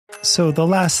So the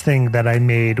last thing that I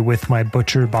made with my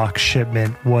Butcher Box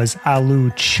shipment was aloo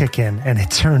chicken, and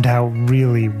it turned out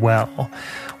really well.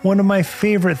 One of my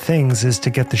favorite things is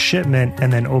to get the shipment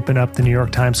and then open up the New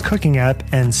York Times cooking app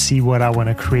and see what I want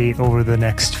to create over the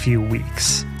next few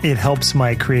weeks. It helps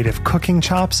my creative cooking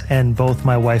chops, and both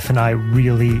my wife and I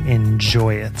really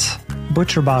enjoy it.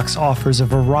 ButcherBox offers a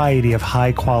variety of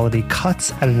high-quality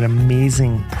cuts at an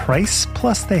amazing price,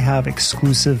 plus they have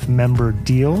exclusive member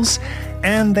deals,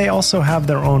 and they also have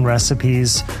their own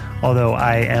recipes, although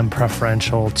I am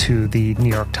preferential to the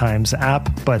New York Times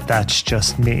app, but that's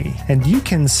just me. And you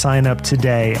can sign up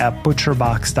today at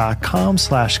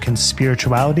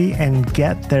butcherbox.com/conspirituality and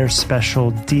get their special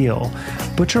deal.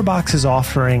 ButcherBox is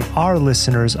offering our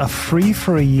listeners a free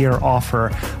for a year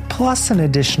offer plus an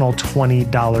additional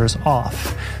 $20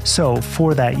 off. So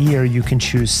for that year, you can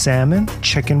choose salmon,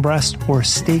 chicken breast, or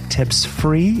steak tips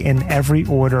free in every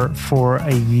order for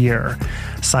a year.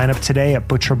 Sign up today at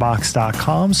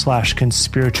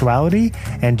butcherbox.com/conspirituality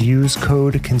and use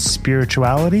code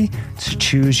conspirituality to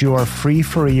choose your free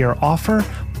for a year offer,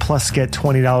 plus get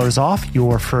 $20 off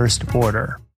your first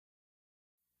order.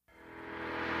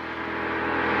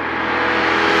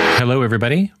 Hello,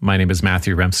 everybody. My name is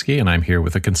Matthew Remski, and I'm here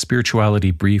with a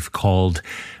conspirituality brief called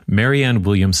Marianne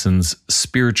Williamson's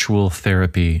Spiritual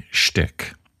Therapy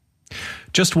Schtick.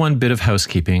 Just one bit of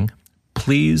housekeeping.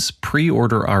 Please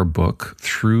pre-order our book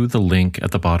through the link at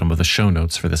the bottom of the show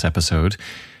notes for this episode.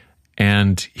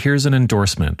 And here's an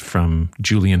endorsement from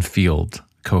Julian Field,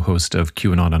 co-host of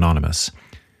QAnon Anonymous.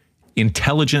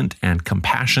 Intelligent and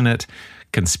compassionate,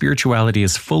 conspirituality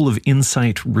is full of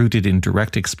insight rooted in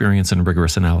direct experience and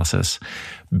rigorous analysis.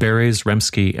 Beres,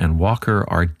 Remski, and Walker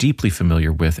are deeply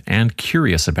familiar with and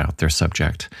curious about their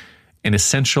subject. An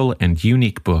essential and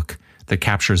unique book that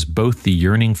captures both the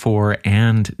yearning for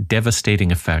and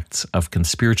devastating effects of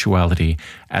conspirituality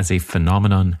as a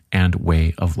phenomenon and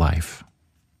way of life.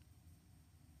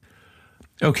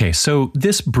 Okay, so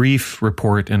this brief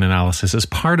report and analysis is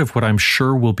part of what I'm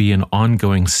sure will be an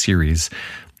ongoing series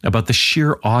about the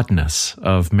sheer oddness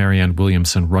of Marianne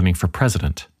Williamson running for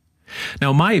president.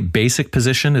 Now, my basic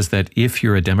position is that if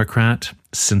you're a Democrat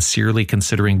sincerely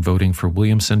considering voting for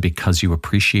Williamson because you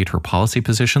appreciate her policy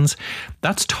positions,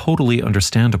 that's totally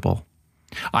understandable.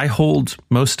 I hold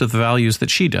most of the values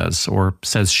that she does, or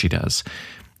says she does.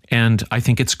 And I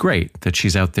think it's great that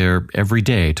she's out there every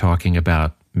day talking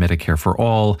about Medicare for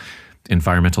all,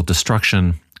 environmental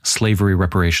destruction, slavery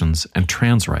reparations, and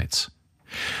trans rights.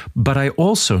 But I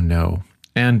also know,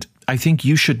 and I think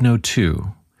you should know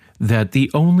too, that the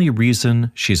only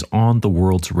reason she's on the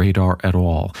world's radar at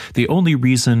all, the only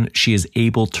reason she is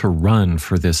able to run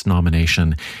for this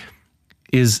nomination,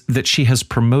 is that she has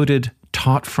promoted,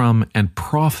 taught from, and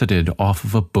profited off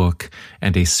of a book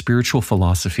and a spiritual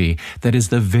philosophy that is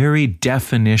the very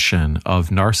definition of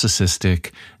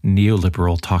narcissistic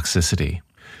neoliberal toxicity.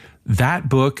 That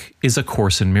book is A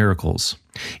Course in Miracles.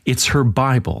 It's her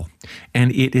Bible,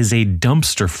 and it is a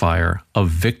dumpster fire of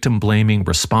victim-blaming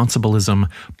responsibilism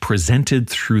presented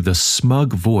through the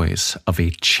smug voice of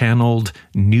a channeled,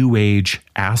 New Age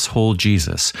asshole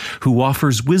Jesus who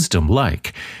offers wisdom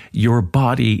like, your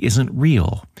body isn't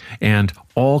real, and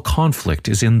all conflict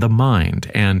is in the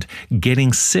mind, and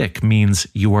getting sick means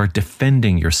you are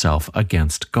defending yourself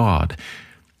against God.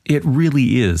 It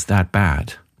really is that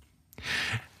bad.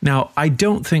 Now, I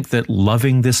don't think that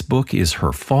loving this book is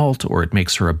her fault or it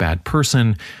makes her a bad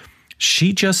person.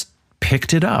 She just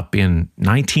picked it up in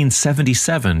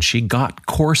 1977. She got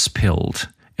course-pilled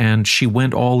and she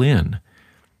went all in.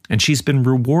 And she's been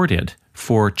rewarded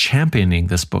for championing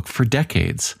this book for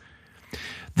decades.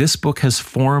 This book has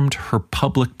formed her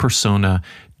public persona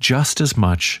just as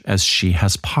much as she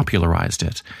has popularized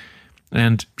it.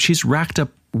 And she's racked up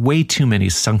way too many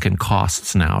sunken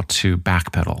costs now to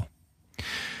backpedal.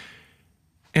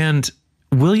 And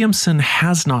Williamson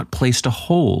has not placed a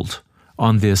hold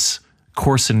on this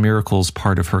Course in Miracles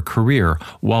part of her career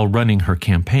while running her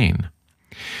campaign.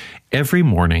 Every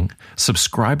morning,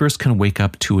 subscribers can wake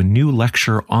up to a new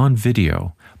lecture on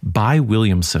video by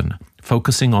Williamson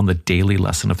focusing on the daily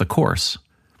lesson of the course.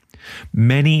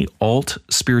 Many alt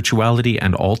spirituality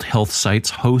and alt health sites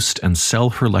host and sell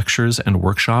her lectures and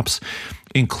workshops,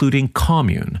 including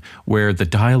Commune, where the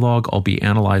dialogue I'll be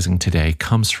analyzing today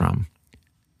comes from.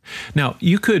 Now,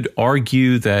 you could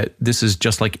argue that this is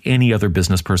just like any other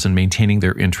business person maintaining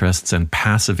their interests and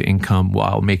passive income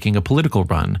while making a political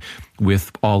run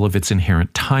with all of its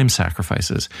inherent time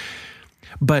sacrifices.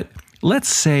 But let's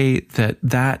say that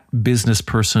that business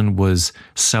person was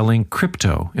selling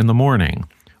crypto in the morning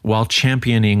while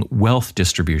championing wealth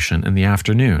distribution in the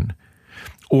afternoon.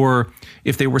 or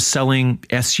if they were selling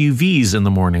SUVs in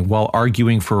the morning while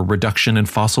arguing for a reduction in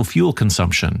fossil fuel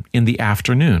consumption in the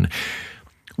afternoon.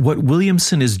 What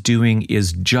Williamson is doing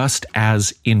is just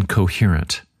as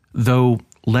incoherent, though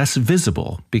less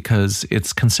visible because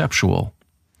it's conceptual.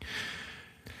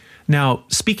 Now,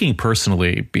 speaking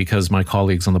personally, because my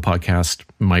colleagues on the podcast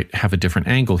might have a different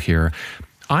angle here,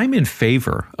 I'm in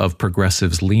favor of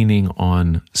progressives leaning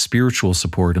on spiritual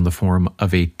support in the form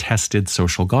of a tested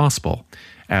social gospel,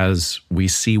 as we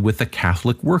see with the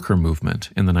Catholic worker movement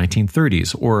in the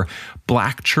 1930s, or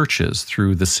black churches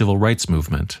through the civil rights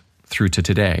movement through to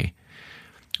today.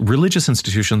 Religious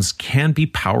institutions can be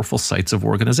powerful sites of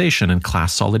organization and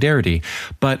class solidarity,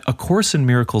 but A Course in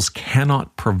Miracles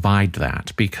cannot provide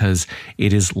that because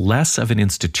it is less of an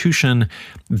institution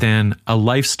than a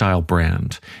lifestyle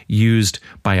brand used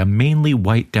by a mainly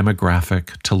white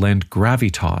demographic to lend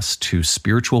gravitas to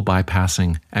spiritual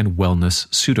bypassing and wellness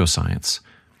pseudoscience.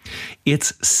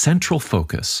 Its central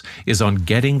focus is on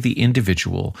getting the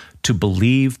individual to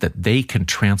believe that they can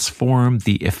transform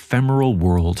the ephemeral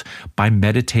world by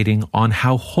meditating on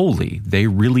how holy they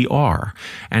really are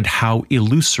and how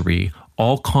illusory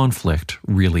all conflict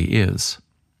really is.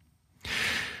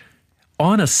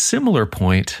 On a similar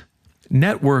point,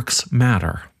 networks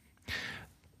matter.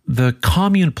 The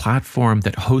commune platform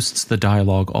that hosts the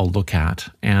dialogue I'll look at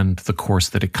and the course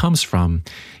that it comes from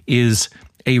is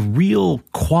a real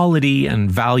quality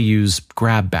and values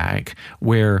grab bag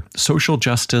where social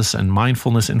justice and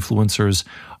mindfulness influencers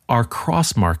are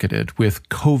cross-marketed with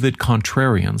COVID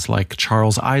contrarians like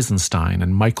Charles Eisenstein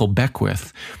and Michael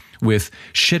Beckwith, with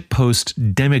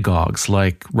shitpost demagogues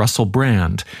like Russell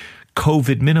Brand,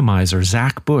 COVID minimizer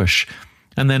Zach Bush,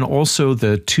 and then also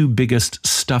the two biggest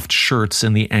stuffed shirts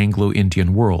in the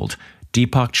Anglo-Indian world,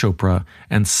 Deepak Chopra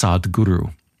and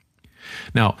Sadhguru.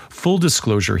 Now, full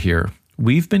disclosure here,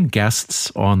 we've been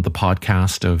guests on the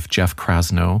podcast of Jeff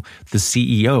Krasno, the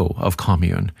CEO of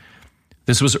Commune.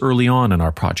 This was early on in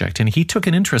our project, and he took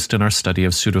an interest in our study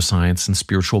of pseudoscience and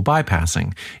spiritual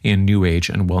bypassing in New Age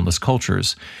and wellness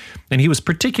cultures. And he was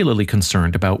particularly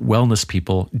concerned about wellness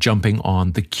people jumping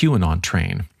on the QAnon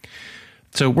train.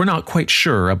 So we're not quite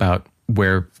sure about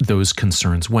where those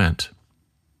concerns went.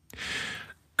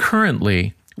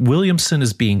 Currently, Williamson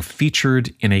is being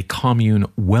featured in a commune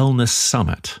wellness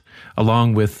summit,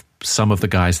 along with some of the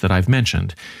guys that I've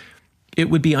mentioned. It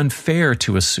would be unfair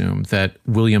to assume that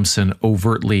Williamson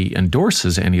overtly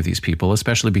endorses any of these people,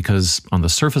 especially because on the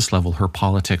surface level, her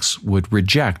politics would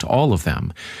reject all of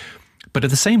them. But at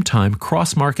the same time,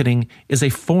 cross-marketing is a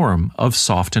form of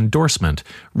soft endorsement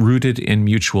rooted in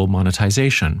mutual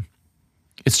monetization.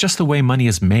 It's just the way money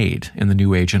is made in the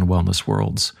New Age and wellness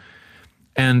worlds.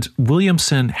 And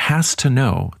Williamson has to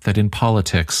know that in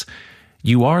politics,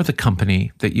 you are the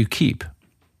company that you keep.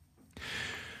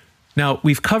 Now,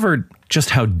 we've covered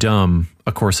just how dumb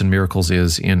A Course in Miracles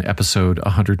is in episode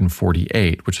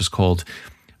 148, which is called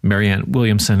Marianne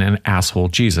Williamson and Asshole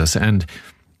Jesus. And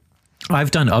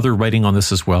I've done other writing on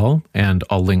this as well, and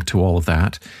I'll link to all of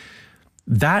that.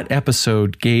 That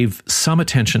episode gave some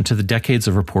attention to the decades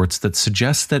of reports that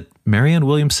suggest that Marianne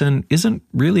Williamson isn't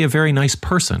really a very nice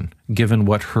person, given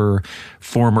what her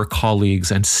former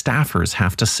colleagues and staffers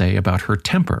have to say about her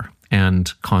temper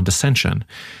and condescension.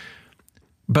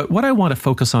 But what I want to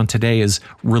focus on today is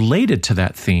related to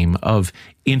that theme of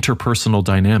interpersonal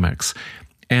dynamics.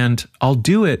 And I'll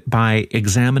do it by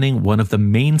examining one of the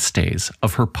mainstays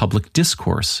of her public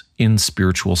discourse in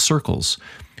spiritual circles,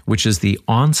 which is the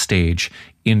onstage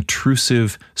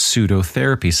intrusive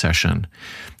pseudo-therapy session,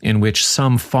 in which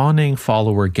some fawning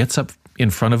follower gets up in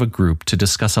front of a group to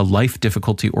discuss a life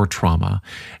difficulty or trauma,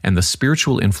 and the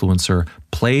spiritual influencer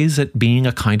plays at being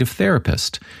a kind of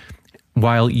therapist,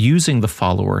 while using the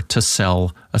follower to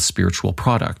sell a spiritual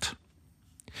product.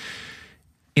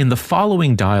 In the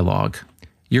following dialogue,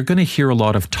 you're going to hear a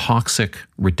lot of toxic,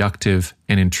 reductive,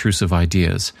 and intrusive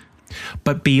ideas.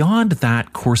 But beyond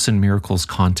that Course in Miracles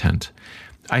content,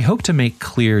 I hope to make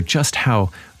clear just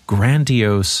how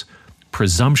grandiose,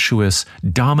 presumptuous,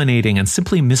 dominating, and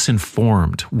simply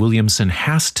misinformed Williamson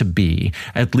has to be,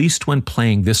 at least when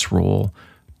playing this role,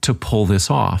 to pull this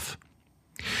off.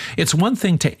 It's one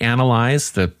thing to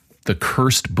analyze the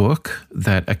cursed book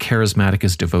that a charismatic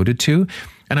is devoted to,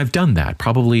 and I've done that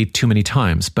probably too many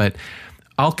times, but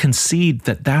I'll concede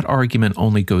that that argument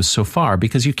only goes so far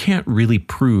because you can't really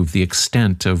prove the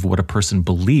extent of what a person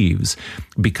believes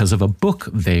because of a book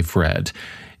they've read,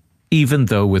 even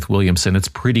though with Williamson it's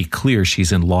pretty clear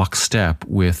she's in lockstep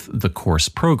with the course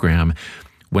program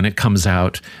when it comes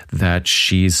out that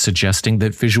she's suggesting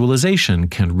that visualization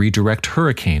can redirect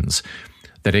hurricanes,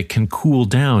 that it can cool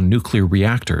down nuclear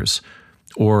reactors,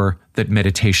 or that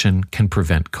meditation can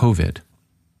prevent COVID.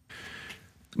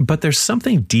 But there's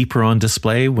something deeper on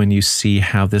display when you see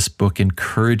how this book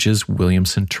encourages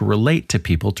Williamson to relate to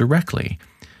people directly.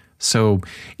 So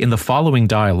in the following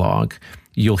dialogue,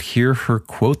 you'll hear her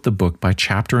quote the book by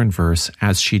chapter and verse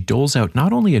as she doles out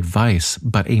not only advice,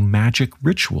 but a magic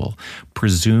ritual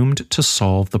presumed to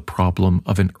solve the problem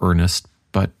of an earnest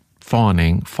but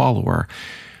fawning follower.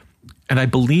 And I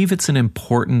believe it's an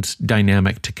important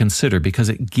dynamic to consider because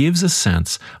it gives a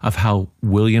sense of how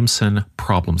Williamson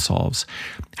problem solves,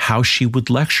 how she would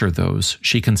lecture those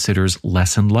she considers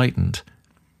less enlightened.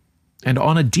 And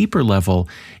on a deeper level,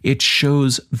 it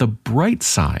shows the bright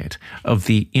side of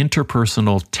the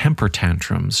interpersonal temper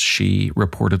tantrums she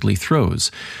reportedly throws.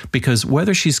 Because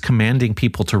whether she's commanding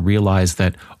people to realize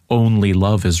that only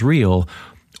love is real,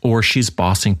 or she's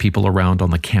bossing people around on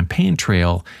the campaign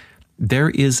trail, there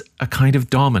is a kind of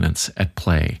dominance at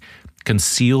play,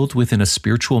 concealed within a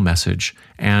spiritual message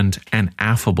and an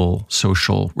affable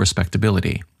social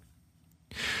respectability.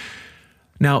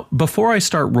 Now, before I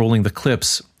start rolling the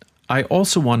clips, I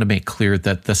also want to make clear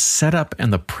that the setup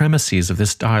and the premises of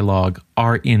this dialogue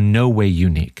are in no way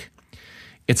unique.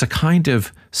 It's a kind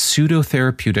of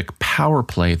pseudo-therapeutic power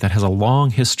play that has a long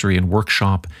history in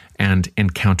workshop and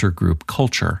encounter group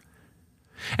culture.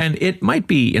 And it might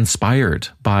be inspired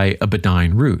by a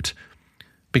benign root,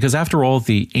 because after all,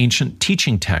 the ancient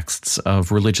teaching texts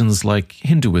of religions like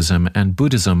Hinduism and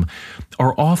Buddhism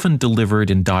are often delivered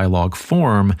in dialogue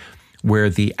form where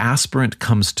the aspirant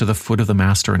comes to the foot of the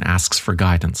master and asks for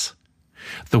guidance.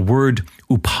 The word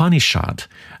Upanishad,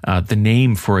 the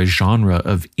name for a genre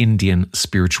of Indian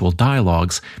spiritual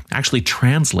dialogues, actually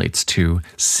translates to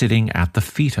sitting at the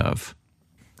feet of.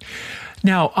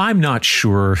 Now, I'm not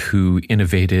sure who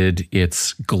innovated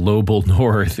its global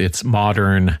north, its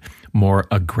modern, more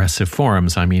aggressive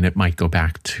forms. I mean, it might go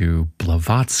back to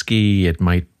Blavatsky, it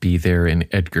might be there in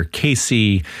Edgar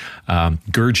Cayce,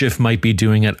 Gurdjieff might be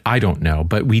doing it, I don't know.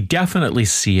 But we definitely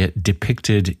see it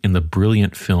depicted in the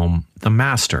brilliant film The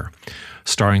Master,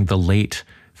 starring the late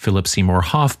Philip Seymour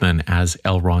Hoffman as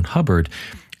L. Ron Hubbard,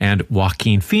 and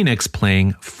Joaquin Phoenix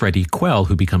playing Freddie Quell,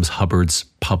 who becomes Hubbard's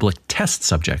public test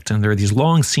subject. And there are these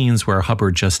long scenes where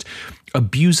Hubbard just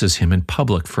abuses him in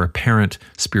public for apparent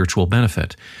spiritual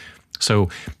benefit. So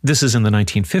this is in the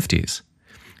 1950s.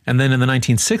 And then in the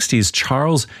 1960s,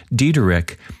 Charles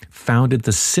Diederich founded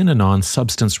the Synanon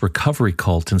substance recovery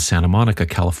cult in Santa Monica,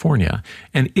 California.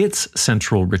 And its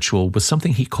central ritual was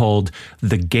something he called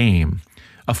the game,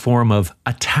 a form of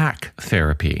attack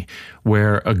therapy,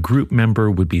 where a group member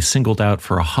would be singled out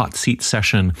for a hot seat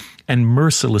session and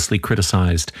mercilessly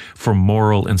criticized for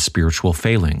moral and spiritual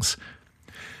failings.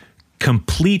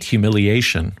 Complete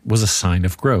humiliation was a sign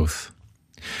of growth.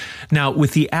 Now,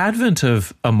 with the advent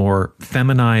of a more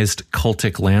feminized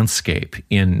cultic landscape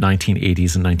in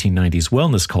 1980s and 1990s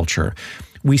wellness culture,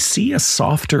 we see a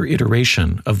softer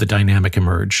iteration of the dynamic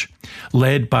emerge,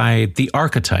 led by the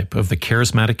archetype of the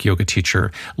charismatic yoga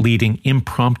teacher leading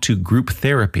impromptu group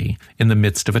therapy in the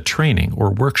midst of a training or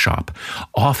workshop,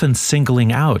 often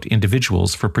singling out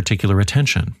individuals for particular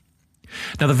attention.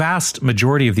 Now, the vast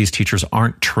majority of these teachers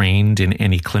aren't trained in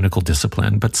any clinical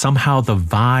discipline, but somehow the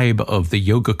vibe of the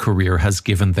yoga career has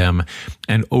given them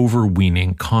an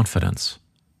overweening confidence.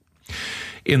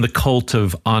 In the cult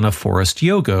of Anna Forrest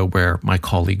Yoga, where my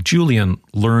colleague Julian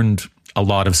learned a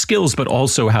lot of skills, but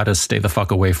also how to stay the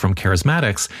fuck away from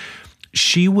charismatics,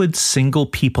 she would single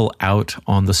people out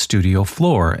on the studio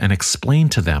floor and explain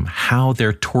to them how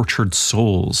their tortured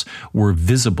souls were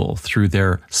visible through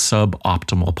their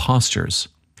suboptimal postures.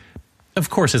 Of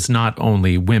course, it's not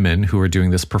only women who are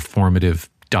doing this performative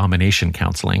domination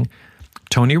counseling.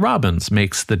 Tony Robbins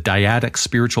makes the dyadic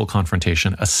spiritual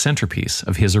confrontation a centerpiece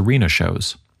of his arena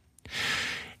shows.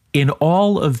 In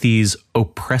all of these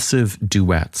oppressive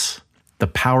duets, the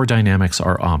power dynamics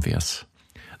are obvious.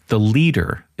 The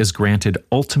leader is granted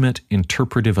ultimate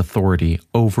interpretive authority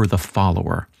over the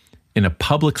follower in a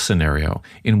public scenario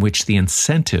in which the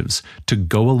incentives to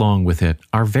go along with it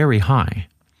are very high.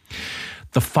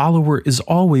 The follower is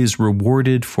always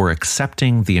rewarded for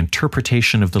accepting the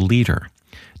interpretation of the leader,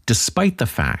 despite the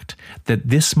fact that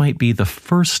this might be the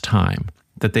first time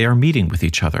that they are meeting with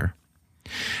each other.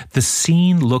 The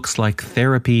scene looks like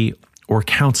therapy or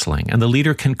counseling, and the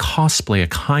leader can cosplay a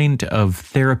kind of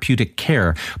therapeutic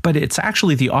care, but it's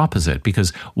actually the opposite,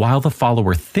 because while the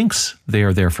follower thinks they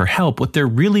are there for help, what they're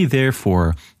really there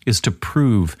for is to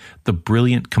prove the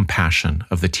brilliant compassion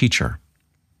of the teacher.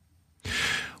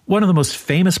 One of the most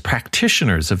famous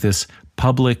practitioners of this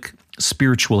public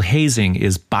spiritual hazing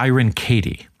is Byron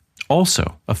Katie,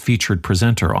 also a featured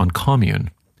presenter on Commune.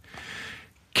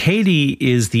 Katie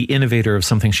is the innovator of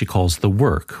something she calls the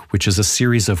work, which is a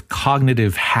series of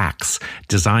cognitive hacks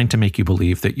designed to make you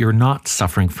believe that you're not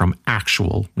suffering from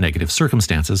actual negative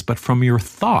circumstances, but from your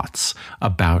thoughts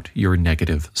about your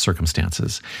negative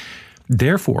circumstances.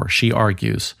 Therefore, she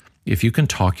argues, if you can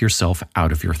talk yourself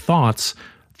out of your thoughts,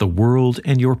 the world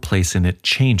and your place in it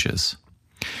changes.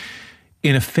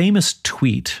 In a famous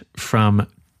tweet from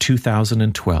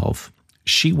 2012,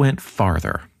 she went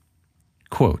farther.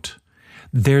 Quote,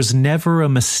 "There's never a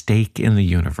mistake in the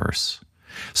universe.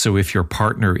 So if your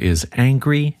partner is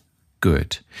angry,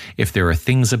 good. If there are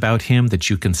things about him that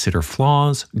you consider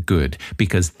flaws, good,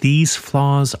 because these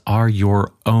flaws are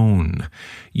your own.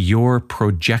 You're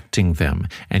projecting them,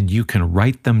 and you can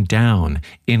write them down,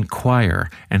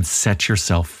 inquire, and set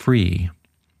yourself free.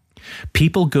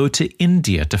 People go to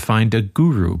India to find a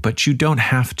guru, but you don't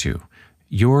have to.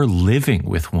 You're living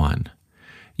with one.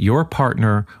 Your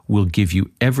partner will give you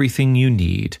everything you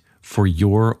need for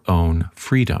your own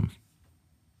freedom."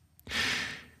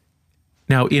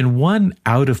 Now, in one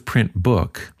out-of-print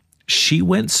book, she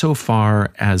went so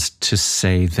far as to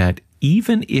say that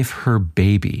even if her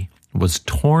baby was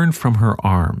torn from her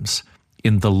arms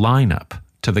in the lineup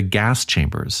to the gas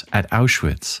chambers at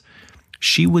Auschwitz,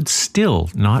 she would still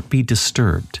not be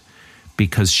disturbed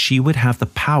because she would have the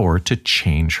power to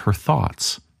change her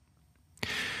thoughts.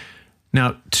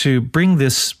 Now, to bring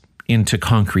this into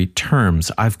concrete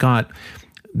terms, I've got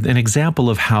an example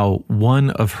of how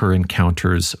one of her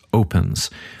encounters opens.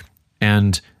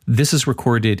 And this is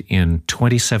recorded in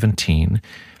 2017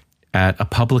 at a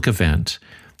public event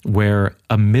where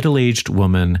a middle-aged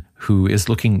woman who is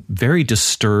looking very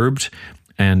disturbed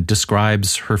and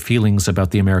describes her feelings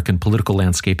about the American political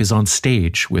landscape is on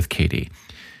stage with Katie.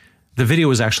 The video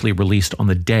was actually released on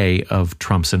the day of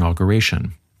Trump's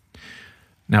inauguration.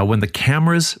 Now, when the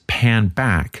cameras pan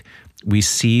back, we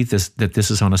see that this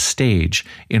is on a stage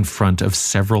in front of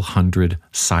several hundred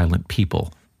silent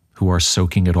people who are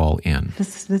soaking it all in.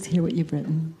 Let's hear what you've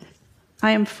written.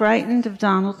 I am frightened of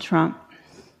Donald Trump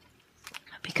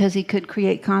because he could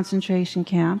create concentration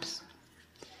camps.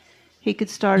 He could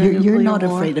start a nuclear war. You're not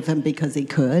afraid of him because he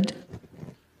could.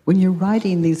 When you're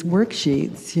writing these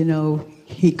worksheets,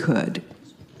 he could.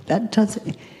 That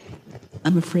doesn't...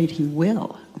 I'm afraid he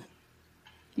will.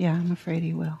 Yeah, I'm afraid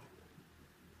he will.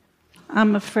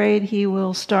 I'm afraid he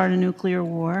will start a nuclear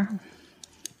war.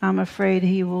 I'm afraid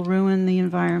he will ruin the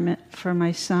environment for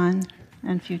my son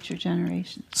and future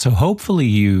generations. So hopefully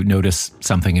you notice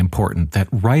something important, that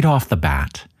right off the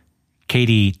bat,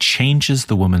 Katie changes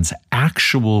the woman's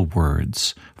actual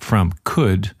words from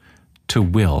could to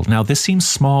will. Now, this seems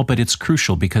small, but it's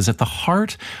crucial because at the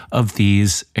heart of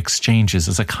these exchanges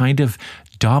is a kind of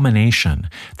domination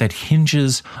that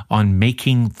hinges on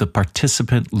making the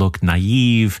participant look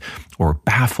naive or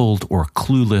baffled or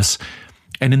clueless.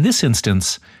 And in this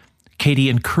instance, Katie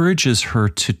encourages her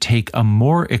to take a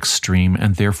more extreme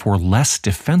and therefore less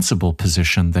defensible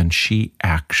position than she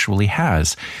actually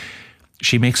has.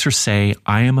 She makes her say,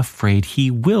 "I am afraid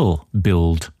he will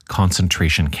build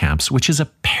concentration camps," which is a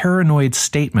paranoid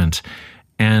statement,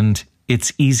 and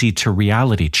it's easy to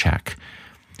reality check.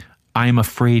 "I am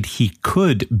afraid he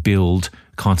could build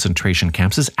concentration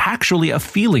camps" is actually a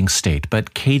feeling state,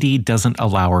 but Katie doesn't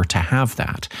allow her to have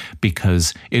that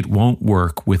because it won't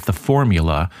work with the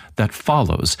formula that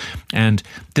follows. And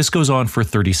this goes on for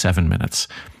 37 minutes.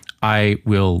 I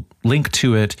will link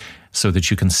to it so that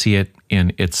you can see it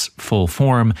in its full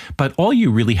form, but all you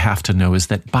really have to know is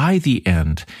that by the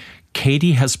end,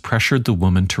 Katie has pressured the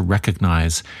woman to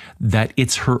recognize that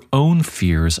it's her own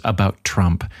fears about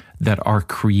Trump that are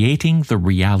creating the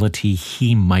reality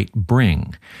he might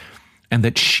bring, and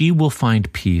that she will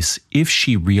find peace if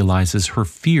she realizes her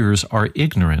fears are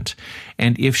ignorant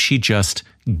and if she just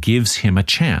gives him a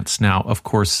chance. Now, of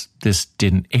course, this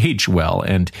didn't age well,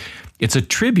 and it's a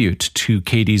tribute to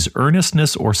Katie's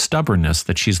earnestness or stubbornness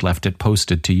that she's left it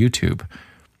posted to YouTube.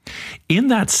 In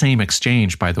that same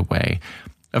exchange, by the way,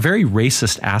 a very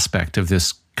racist aspect of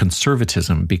this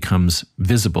conservatism becomes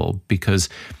visible because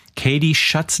Katie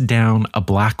shuts down a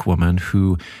black woman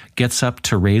who gets up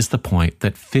to raise the point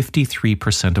that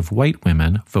 53% of white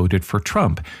women voted for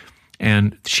Trump.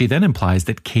 And she then implies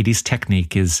that Katie's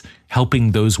technique is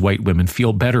helping those white women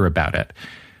feel better about it.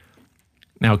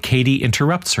 Now, Katie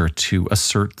interrupts her to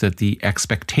assert that the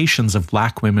expectations of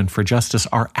black women for justice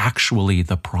are actually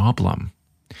the problem.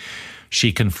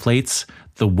 She conflates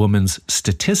the woman's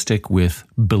statistic with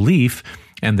belief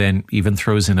and then even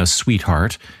throws in a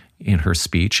sweetheart in her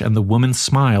speech, and the woman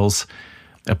smiles,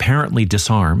 apparently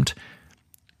disarmed.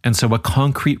 And so a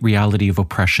concrete reality of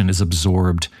oppression is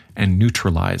absorbed and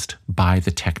neutralized by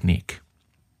the technique.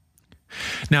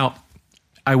 Now,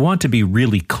 I want to be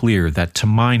really clear that, to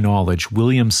my knowledge,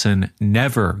 Williamson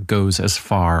never goes as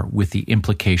far with the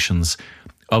implications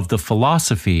of the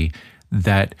philosophy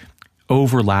that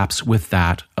overlaps with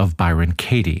that of Byron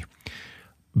Katie.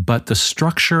 But the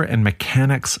structure and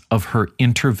mechanics of her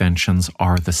interventions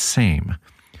are the same.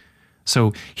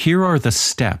 So here are the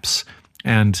steps,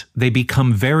 and they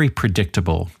become very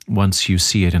predictable once you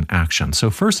see it in action. So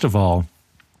first of all,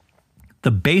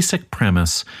 the basic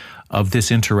premise of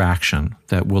this interaction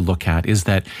that we'll look at is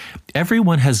that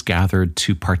everyone has gathered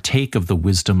to partake of the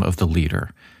wisdom of the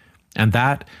leader. And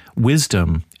that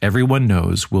wisdom, everyone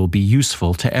knows, will be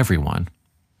useful to everyone.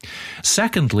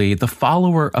 Secondly, the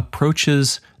follower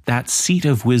approaches that seat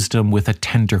of wisdom with a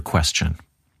tender question.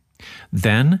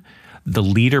 Then, the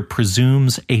leader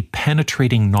presumes a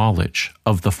penetrating knowledge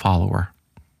of the follower.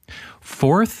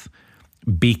 Fourth,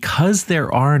 because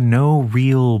there are no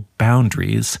real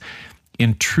boundaries,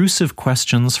 intrusive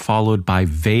questions followed by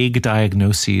vague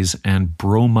diagnoses and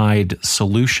bromide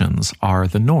solutions are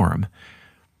the norm.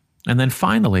 And then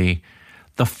finally,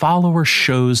 the follower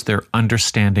shows their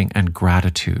understanding and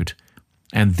gratitude,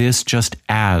 and this just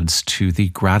adds to the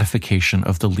gratification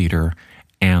of the leader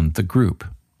and the group.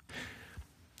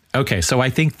 Okay, so I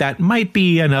think that might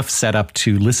be enough setup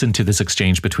to listen to this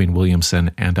exchange between Williamson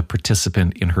and a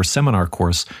participant in her seminar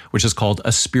course, which is called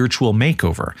A Spiritual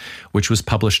Makeover, which was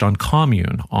published on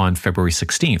Commune on February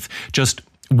 16th, just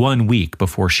 1 week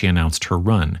before she announced her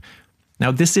run.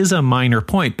 Now, this is a minor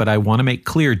point, but I want to make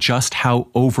clear just how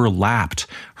overlapped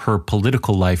her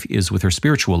political life is with her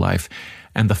spiritual life,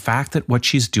 and the fact that what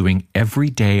she's doing every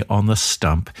day on the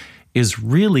stump is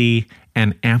really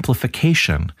an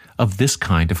amplification of this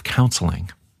kind of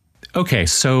counseling. Okay,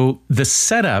 so the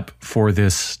setup for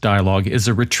this dialogue is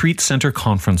a retreat center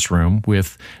conference room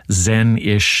with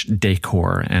Zen-ish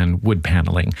decor and wood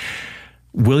paneling.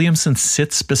 Williamson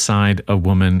sits beside a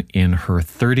woman in her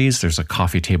 30s. There's a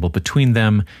coffee table between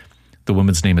them. The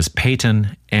woman's name is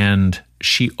Peyton, and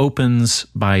she opens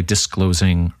by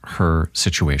disclosing her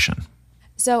situation.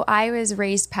 So I was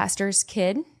raised pastor's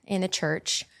kid in the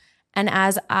church. And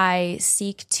as I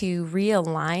seek to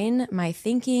realign my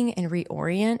thinking and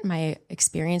reorient my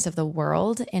experience of the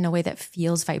world in a way that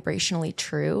feels vibrationally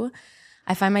true,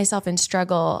 I find myself in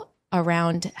struggle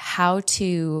around how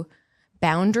to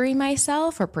boundary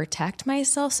myself or protect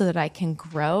myself so that I can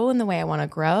grow in the way I want to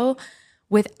grow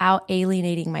without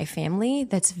alienating my family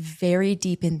that's very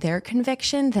deep in their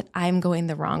conviction that I'm going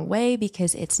the wrong way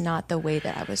because it's not the way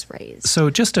that I was raised. So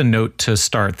just a note to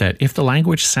start that if the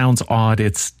language sounds odd,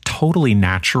 it's totally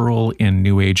natural in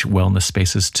New Age wellness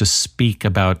spaces to speak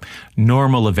about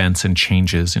normal events and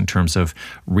changes in terms of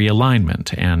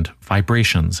realignment and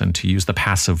vibrations, and to use the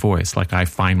passive voice like I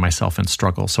find myself in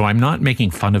struggle. So I'm not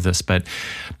making fun of this, but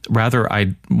rather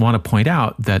I want to point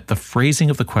out that the phrasing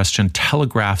of the question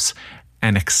telegraphs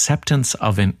an acceptance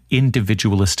of an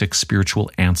individualistic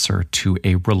spiritual answer to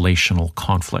a relational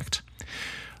conflict.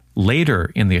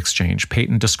 Later in the exchange,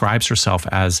 Peyton describes herself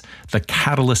as the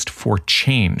catalyst for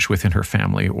change within her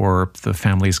family, or the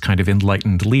family's kind of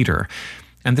enlightened leader.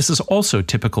 And this is also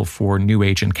typical for New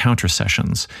Age encounter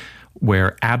sessions,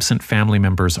 where absent family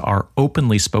members are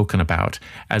openly spoken about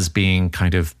as being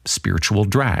kind of spiritual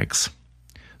drags.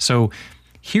 So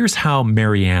here's how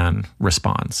Marianne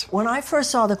responds. When I first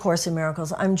saw the Course in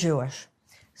Miracles, I'm Jewish.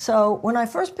 So when I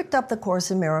first picked up the Course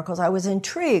in Miracles, I was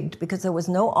intrigued because there was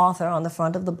no author on the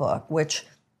front of the book, which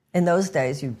in those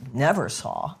days you never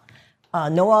saw.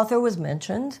 No author was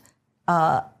mentioned.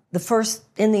 The first,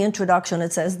 in the introduction,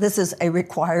 it says, this is a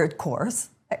required course.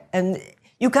 And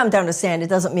you come to understand it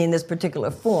doesn't mean this particular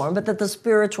form, but that the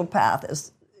spiritual path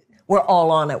is, we're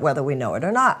all on it, whether we know it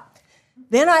or not.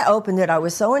 Then I opened it. I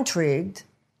was so intrigued.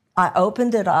 I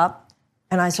opened it up,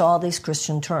 and I saw all these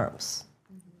Christian terms.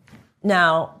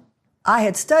 Now, I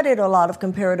had studied a lot of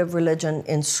comparative religion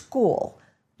in school,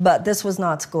 but this was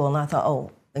not school, and I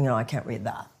thought, I can't read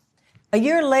that. A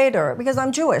year later, because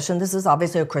I'm Jewish, and this is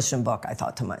obviously a Christian book, I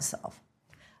thought to myself.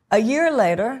 A year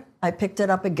later, I picked it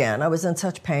up again. I was in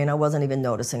such pain, I wasn't even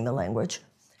noticing the language.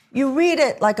 You read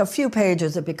it, like a few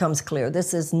pages, it becomes clear.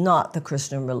 This is not the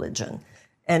Christian religion.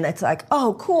 And it's like,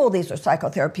 oh, cool, these are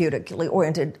psychotherapeutically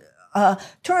oriented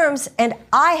terms. And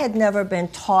I had never been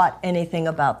taught anything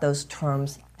about those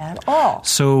terms at all.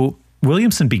 So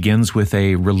Williamson begins with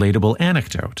a relatable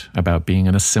anecdote about being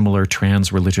in a similar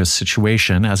trans-religious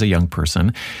situation as a young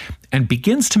person, and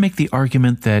begins to make the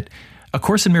argument that A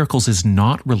Course in Miracles is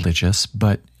not religious,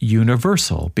 but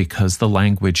universal because the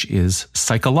language is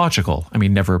psychological. I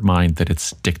mean, never mind that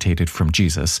it's dictated from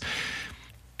Jesus.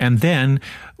 And then,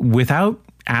 without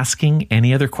asking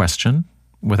any other question,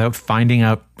 without finding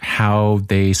out how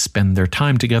they spend their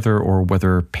time together or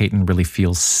whether Peyton really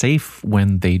feels safe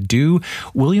when they do,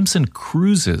 Williamson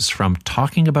cruises from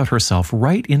talking about herself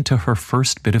right into her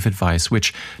first bit of advice,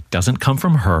 which doesn't come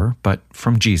from her, but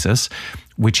from Jesus,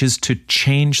 which is to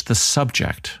change the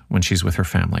subject when she's with her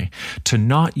family, to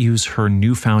not use her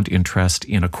newfound interest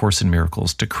in A Course in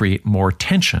Miracles to create more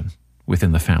tension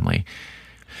within the family.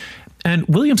 And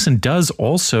Williamson does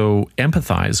also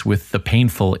empathize with the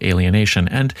painful alienation,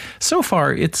 and so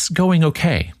far it's going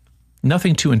okay.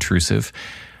 Nothing too intrusive.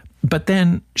 But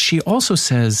then she also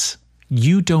says,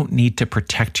 you don't need to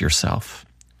protect yourself.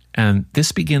 And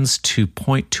this begins to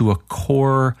point to a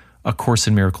core A Course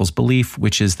in Miracles belief,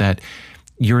 which is that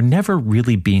you're never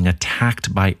really being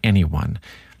attacked by anyone.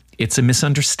 It's a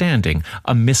misunderstanding,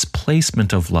 a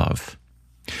misplacement of love.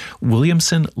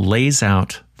 Williamson lays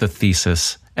out the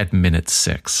thesis at minute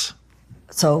 6.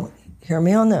 So hear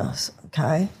me on this,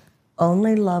 okay?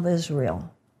 Only love is real.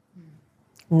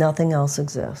 Nothing else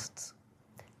exists.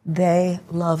 They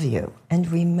love you.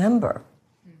 And remember,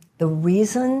 the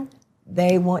reason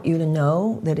they want you to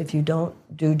know that if you don't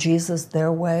do Jesus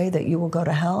their way, that you will go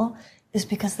to hell, is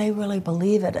because they really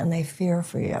believe it and they fear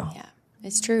for you. Yeah,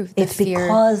 it's true. It's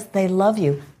because they love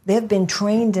you. They've been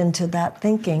trained into that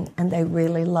thinking and they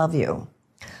really love you.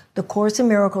 The Course in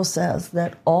Miracles says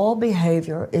that all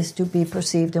behavior is to be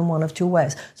perceived in one of two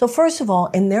ways. So first of all,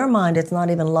 in their mind, it's not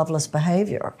even loveless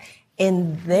behavior.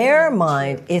 In their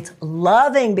mind, it's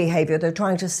loving behavior. They're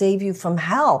trying to save you from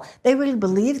hell. They really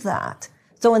believe that.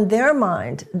 So in their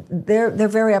mind, they're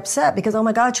very upset because, oh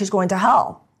my God, she's going to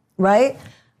hell, right?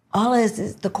 All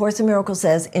is the Course in Miracles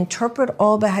says, interpret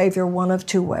all behavior one of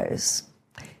two ways.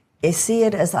 See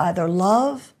it as either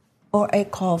love or a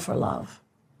call for love.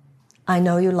 I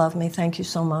know you love me, thank you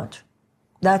so much.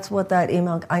 That's what that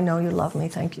email, I know you love me,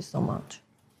 thank you so much.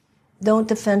 Don't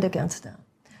defend against it.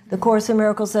 The Course in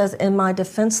Miracles says, in my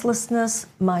defenselessness,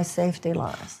 my safety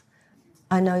lies.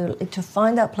 I know you, to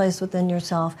find that place within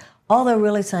yourself, all they're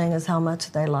really saying is how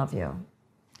much they love you.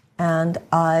 And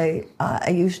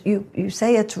you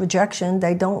say it's rejection,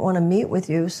 they don't want to meet with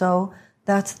you, so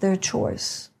that's their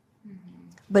choice.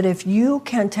 But if you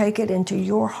can take it into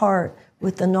your heart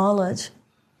with the knowledge,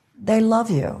 they love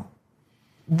you.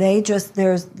 They just,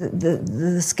 there's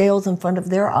the scales in front of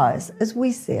their eyes as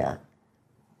we see it.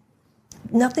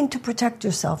 Nothing to protect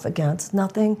yourself against,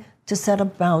 nothing to set a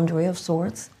boundary of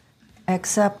sorts,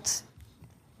 except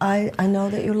I know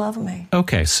that you love me.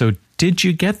 Okay, so did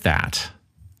you get that?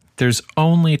 There's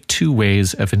only two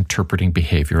ways of interpreting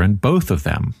behavior, and both of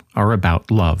them are about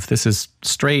love. This is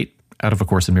straight out of A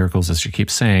Course in Miracles, as she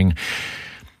keeps saying.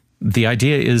 The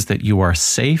idea is that you are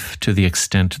safe to the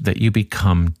extent that you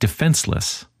become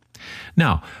defenseless.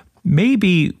 Now,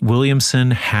 maybe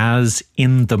Williamson has,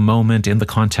 in the moment, in the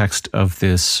context of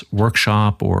this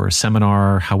workshop or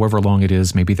seminar, however long it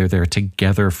is, maybe they're there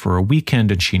together for a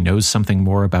weekend and she knows something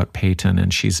more about Peyton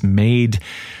and she's made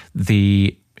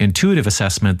the intuitive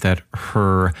assessment that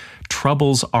her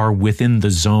troubles are within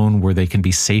the zone where they can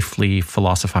be safely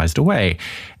philosophized away,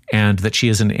 and that she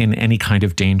isn't in any kind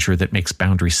of danger that makes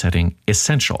boundary setting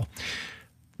essential.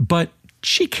 But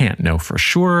she can't know for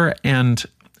sure, and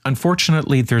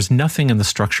unfortunately, there's nothing in the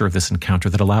structure of this encounter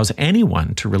that allows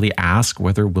anyone to really ask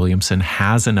whether Williamson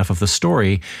has enough of the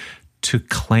story to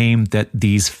claim that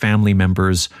these family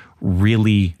members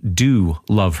really do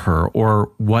love her,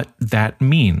 or what that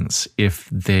means if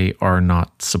they are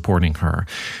not supporting her.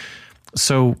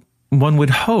 So one would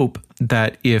hope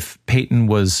that if Peyton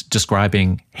was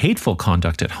describing hateful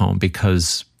conduct at home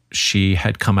because she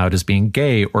had come out as being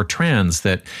gay or trans,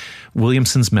 that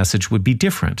Williamson's message would be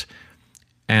different.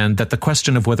 And that the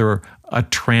question of whether a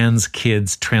trans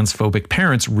kid's transphobic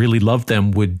parents really love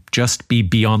them would just be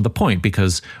beyond the point,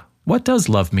 because what does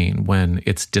love mean when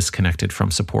it's disconnected from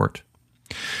support?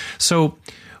 So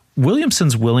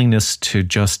Williamson's willingness to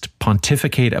just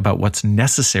pontificate about what's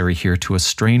necessary here to a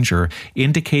stranger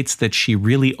indicates that she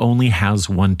really only has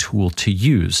one tool to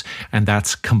use, and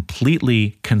that's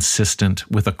completely consistent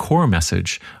with a core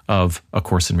message of A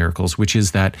Course in Miracles, which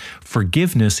is that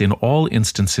forgiveness in all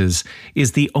instances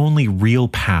is the only real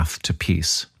path to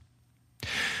peace.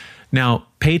 Now,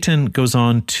 Peyton goes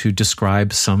on to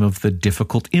describe some of the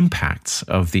difficult impacts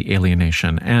of the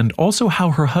alienation, and also how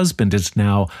her husband is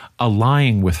now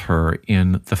allying with her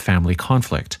in the family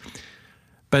conflict.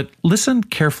 But listen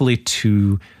carefully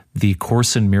to the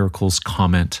Course in Miracles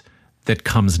comment that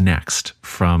comes next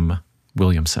from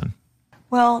Williamson.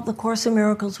 Well, the Course in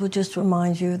Miracles would just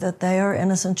remind you that they are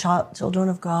innocent children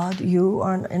of God. You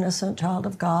are an innocent child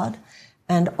of God.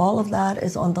 And all of that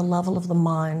is on the level of the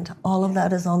mind. All of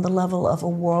that is on the level of a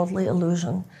worldly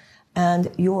illusion.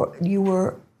 And you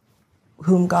were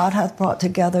whom God hath brought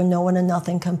together, no one and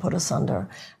nothing can put asunder.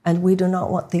 And we do not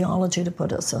want theology to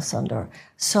put us asunder.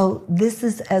 So this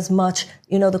is as much,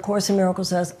 the Course in Miracles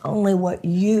says, only what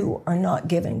you are not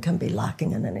giving can be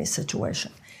lacking in any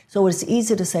situation. So it's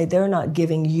easy to say they're not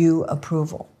giving you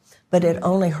approval, but it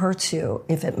only hurts you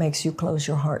if it makes you close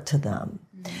your heart to them.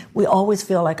 We always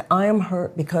feel like I am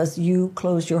hurt because you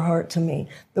closed your heart to me.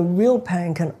 The real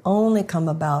pain can only come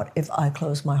about if I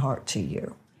close my heart to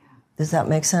you. Does that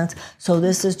make sense? So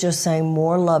this is just saying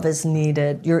more love is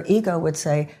needed. Your ego would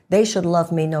say, they should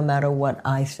love me no matter what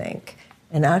I think.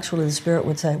 And actually the Spirit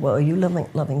would say, well, are you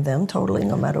loving them totally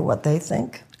no matter what they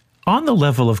think? On the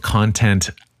level of content,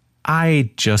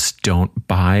 I just don't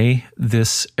buy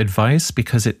this advice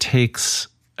because it takes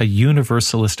a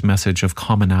universalist message of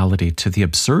commonality to the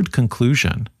absurd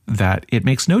conclusion that it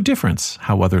makes no difference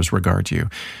how others regard you.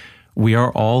 We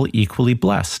are all equally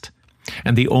blessed.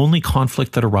 And the only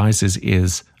conflict that arises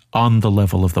is on the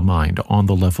level of the mind, on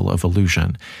the level of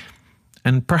illusion.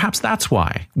 And perhaps that's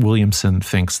why Williamson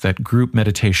thinks that group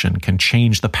meditation can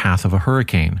change the path of a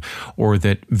hurricane, or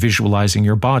that visualizing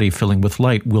your body filling with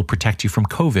light will protect you from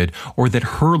COVID, or that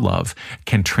her love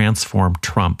can transform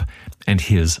Trump and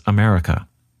his America.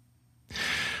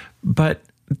 But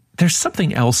there's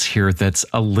something else here that's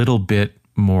a little bit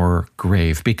more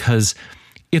grave, because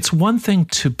it's one thing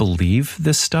to believe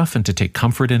this stuff and to take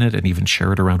comfort in it and even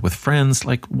share it around with friends,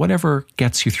 like whatever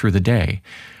gets you through the day.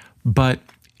 But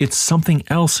it's something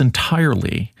else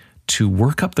entirely to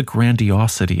work up the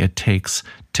grandiosity it takes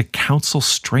to counsel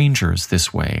strangers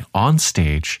this way, on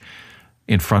stage,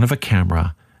 in front of a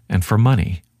camera, and for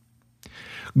money.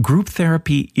 Group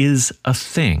therapy is a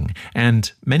thing,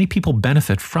 and many people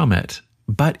benefit from it,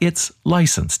 but it's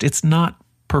licensed. It's not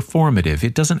performative.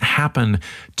 It doesn't happen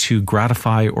to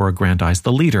gratify or aggrandize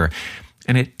the leader.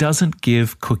 And it doesn't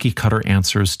give cookie-cutter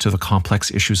answers to the complex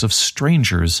issues of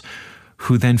strangers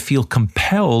who then feel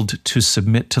compelled to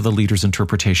submit to the leader's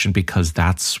interpretation because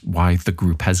that's why the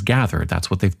group has gathered. That's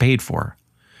what they've paid for.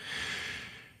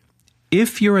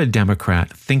 If you're a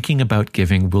Democrat thinking about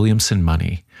giving Williamson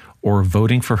money or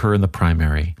voting for her in the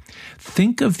primary,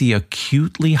 think of the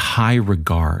acutely high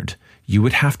regard you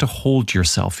would have to hold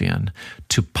yourself in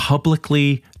to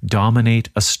publicly dominate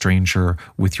a stranger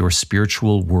with your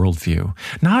spiritual worldview.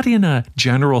 Not in a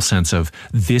general sense of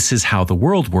this is how the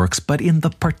world works, but in the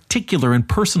particular and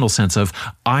personal sense of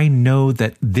I know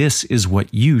that this is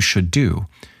what you should do.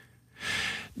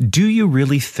 Do you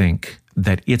really think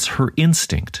that it's her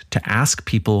instinct to ask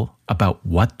people about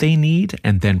what they need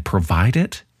and then provide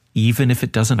it, even if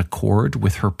it doesn't accord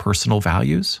with her personal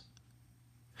values?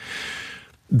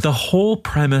 The whole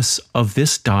premise of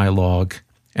this dialogue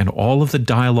and all of the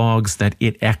dialogues that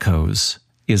it echoes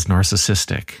is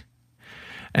narcissistic.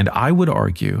 And I would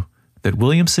argue that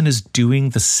Williamson is doing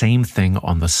the same thing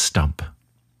on the stump.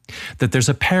 That there's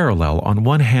a parallel on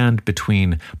one hand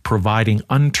between providing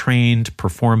untrained,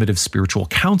 performative spiritual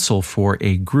counsel for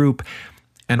a group,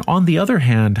 and on the other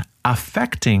hand,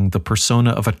 affecting the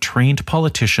persona of a trained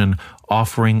politician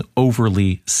offering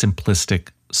overly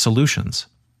simplistic solutions.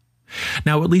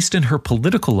 Now, at least in her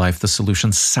political life, the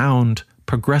solutions sound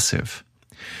progressive.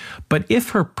 But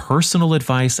if her personal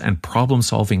advice and problem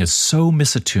solving is so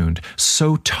misattuned,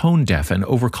 so tone deaf and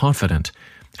overconfident,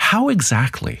 how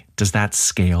exactly does that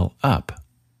scale up?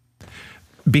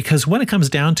 Because when it comes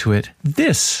down to it,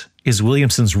 this is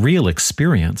Williamson's real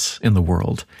experience in the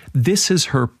world. This is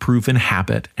her proven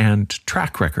habit and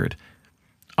track record.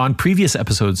 On previous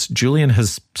episodes, Julian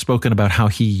has spoken about how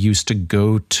he used to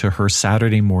go to her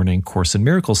Saturday morning Course in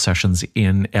Miracles sessions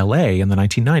in LA in the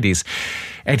 1990s,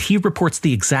 and he reports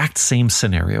the exact same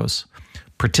scenarios.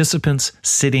 Participants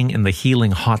sitting in the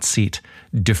healing hot seat,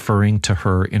 deferring to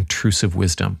her intrusive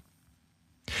wisdom.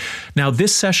 Now,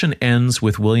 this session ends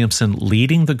with Williamson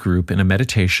leading the group in a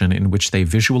meditation in which they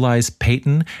visualize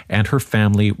Peyton and her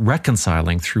family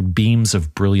reconciling through beams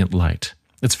of brilliant light.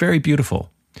 It's very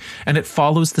beautiful. And it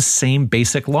follows the same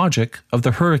basic logic of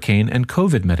the hurricane and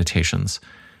COVID meditations.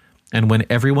 And when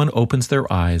everyone opens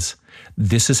their eyes,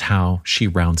 this is how she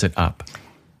rounds it up.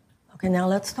 Okay, now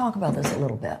let's talk about this a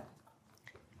little bit.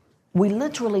 We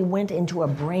literally went into a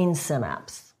brain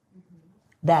synapse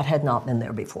that had not been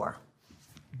there before,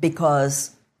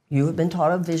 because you have been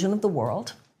taught a vision of the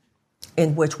world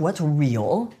in which what's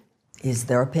real is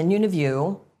their opinion of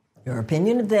you, your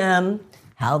opinion of them,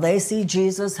 how they see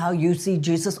Jesus, how you see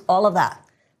Jesus, all of that.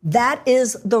 That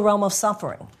is the realm of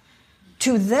suffering.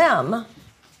 To them,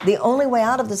 the only way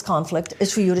out of this conflict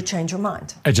is for you to change your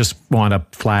mind. I just want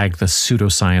to flag the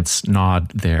pseudoscience nod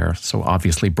there. So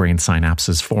obviously brain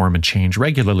synapses form and change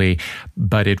regularly,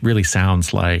 but it really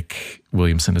sounds like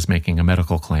Williamson is making a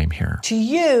medical claim here. To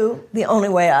you, the only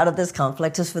way out of this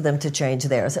conflict is for them to change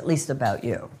theirs, at least about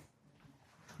you.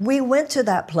 We went to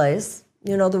that place,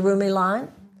 you know the Rumi line?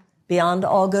 Beyond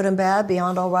all good and bad,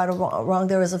 beyond all right or wrong,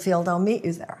 there is a field, I'll meet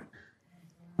you there.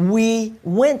 We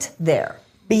went there.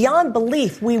 Beyond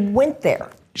belief, we went there.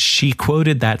 She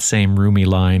quoted that same Rumi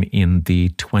line in the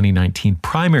 2019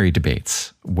 primary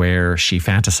debates, where she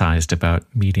fantasized about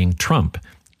meeting Trump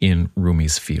in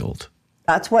Rumi's field.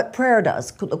 That's what prayer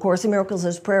does. The Course in Miracles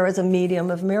says prayer is a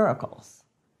medium of miracles.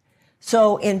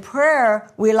 So in prayer,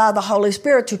 we allow the Holy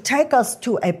Spirit to take us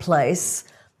to a place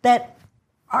that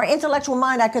our intellectual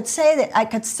mind, I could say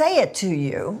it to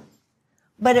you,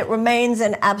 but it remains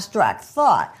an abstract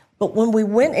thought. But when we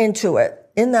went into it,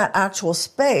 in that actual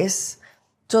space,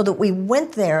 so that we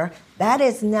went there, that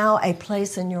is now a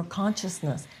place in your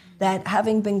consciousness that,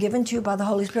 having been given to you by the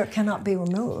Holy Spirit, cannot be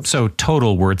removed. So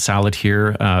total word salad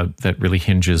here that really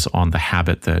hinges on the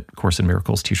habit that Course in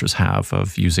Miracles teachers have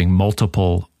of using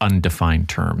multiple undefined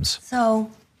terms.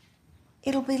 So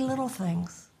it'll be little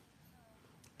things.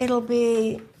 It'll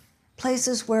be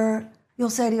places where you'll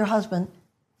say to your husband,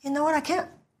 you know what, I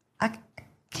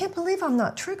can't believe I'm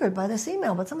not triggered by this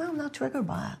email, but somehow I'm not triggered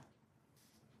by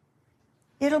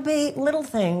it. It'll be little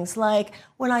things like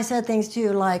when I said things to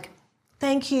you like,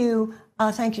 thank you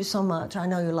so much. I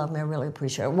know you love me. I really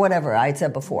appreciate it. Whatever I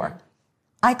said before.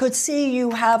 I could see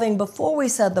you having, before we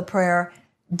said the prayer,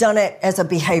 done it as a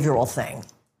behavioral thing.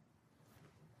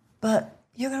 But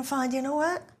you're going to find, you know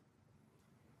what?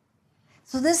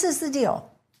 So this is the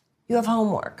deal. You have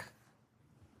homework.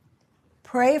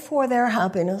 Pray for their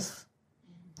happiness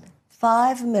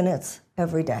 5 minutes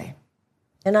every day.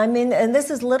 And I mean, and this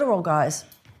is literal, guys,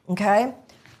 okay?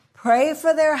 Pray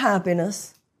for their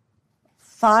happiness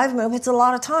 5 minutes. It's a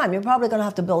lot of time. You're probably going to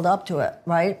have to build up to it,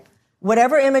 right?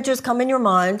 Whatever images come in your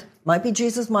mind, might be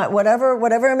Jesus,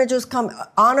 whatever images come,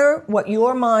 honor what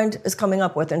your mind is coming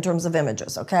up with in terms of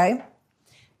images, okay?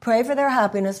 Pray for their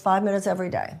happiness 5 minutes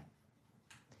every day.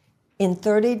 In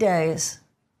 30 days,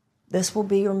 this will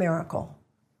be your miracle.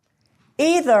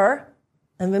 Either,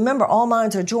 and remember, all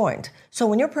minds are joined. So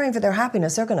when you're praying for their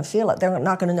happiness, they're going to feel it. They're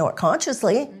not going to know it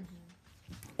consciously. Mm-hmm.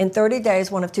 In 30 days,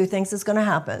 one of two things is going to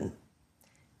happen.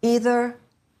 Either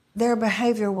their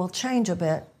behavior will change a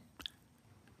bit,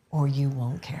 or you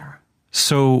won't care.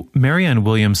 So Marianne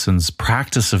Williamson's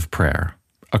practice of prayer,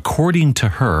 according to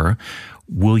her,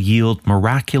 will yield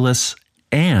miraculous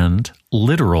and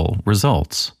literal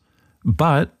results.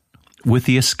 But with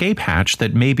the escape hatch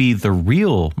that maybe the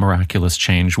real miraculous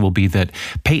change will be that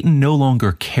Peyton no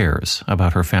longer cares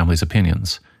about her family's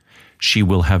opinions. She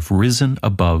will have risen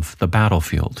above the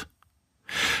battlefield.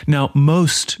 Now,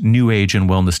 most New Age and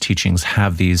wellness teachings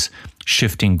have these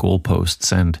shifting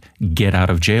goalposts and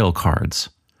get-out-of-jail cards.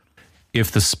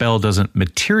 If the spell doesn't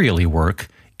materially work,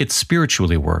 it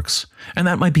spiritually works. And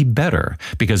that might be better,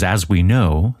 because as we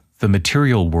know, the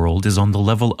material world is on the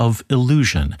level of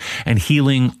illusion, and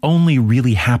healing only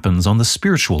really happens on the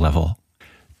spiritual level.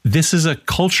 This is a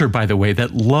culture, by the way,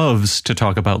 that loves to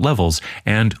talk about levels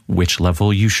and which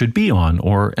level you should be on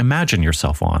or imagine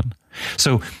yourself on.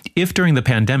 So if during the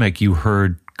pandemic you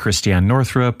heard Christiane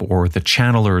Northrup or the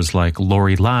channelers like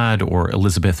Lori Ladd or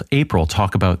Elizabeth April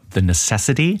talk about the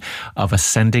necessity of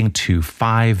ascending to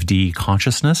 5D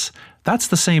consciousness, that's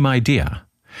the same idea.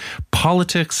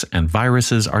 Politics and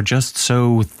viruses are just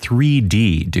so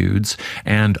 3D, dudes,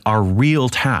 and our real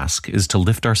task is to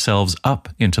lift ourselves up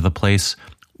into the place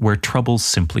where troubles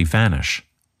simply vanish.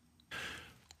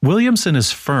 Williamson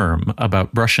is firm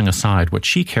about brushing aside what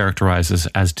she characterizes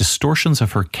as distortions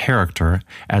of her character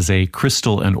as a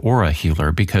crystal and aura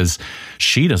healer, because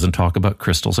she doesn't talk about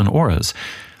crystals and auras.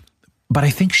 But I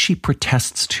think she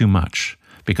protests too much,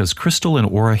 because crystal and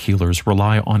aura healers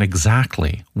rely on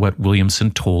exactly what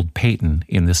Williamson told Peyton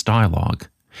in this dialogue.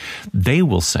 They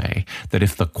will say that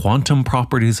if the quantum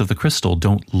properties of the crystal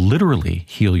don't literally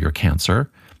heal your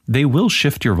cancer, they will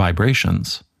shift your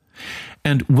vibrations.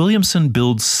 And Williamson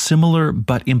builds similar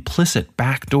but implicit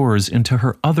backdoors into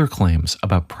her other claims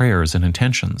about prayers and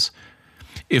intentions.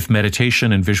 If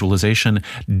meditation and visualization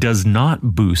does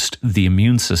not boost the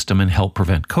immune system and help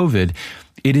prevent COVID,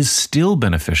 it is still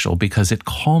beneficial because it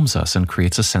calms us and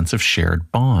creates a sense of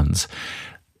shared bonds.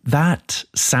 That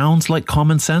sounds like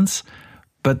common sense,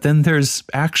 but then there's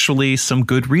actually some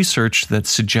good research that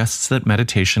suggests that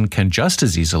meditation can just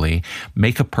as easily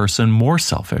make a person more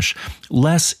selfish,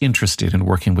 less interested in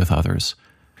working with others.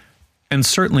 And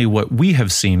certainly what we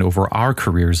have seen over our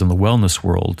careers in the wellness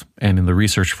world and in the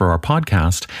research for our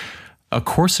podcast, A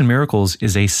Course in Miracles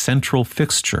is a central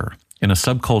fixture in a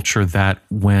subculture that,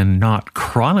 when not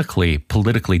chronically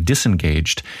politically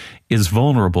disengaged, is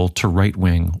vulnerable to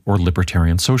right-wing or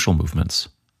libertarian social movements.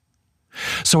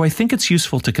 So I think it's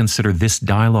useful to consider this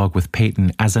dialogue with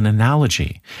Peyton as an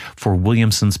analogy for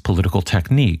Williamson's political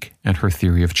technique and her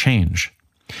theory of change.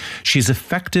 She's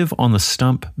effective on the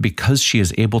stump because she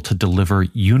is able to deliver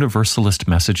universalist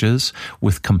messages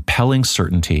with compelling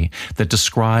certainty that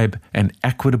describe an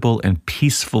equitable and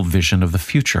peaceful vision of the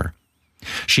future.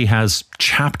 She has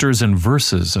chapters and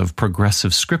verses of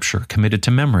progressive scripture committed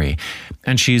to memory,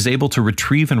 and she is able to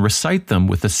retrieve and recite them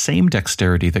with the same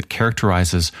dexterity that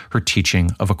characterizes her teaching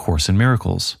of A Course in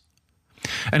Miracles.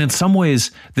 And in some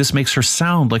ways, this makes her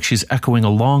sound like she's echoing a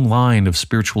long line of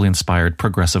spiritually inspired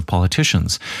progressive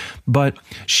politicians. But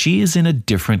she is in a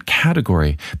different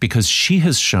category because she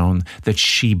has shown that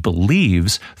she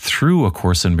believes through A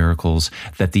Course in Miracles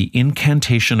that the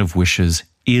incantation of wishes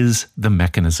is the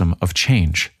mechanism of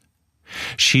change.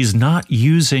 She's not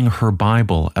using her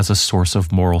Bible as a source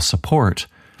of moral support,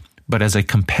 but as a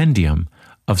compendium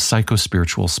of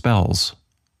psychospiritual spells.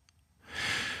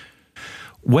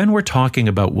 When we're talking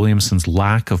about Williamson's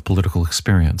lack of political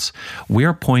experience, we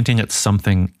are pointing at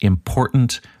something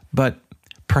important, but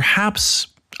perhaps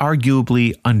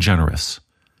arguably ungenerous.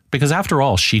 Because after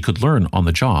all, she could learn on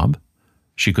the job.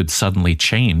 She could suddenly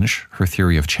change her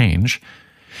theory of change.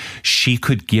 She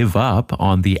could give up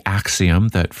on the axiom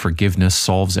that forgiveness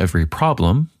solves every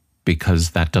problem,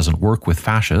 because that doesn't work with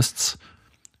fascists.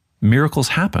 Miracles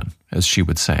happen, as she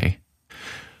would say.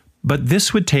 But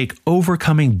this would take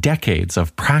overcoming decades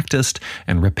of practiced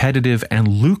and repetitive and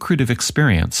lucrative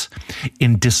experience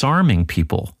in disarming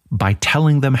people by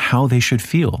telling them how they should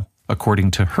feel, according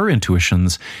to her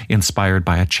intuitions inspired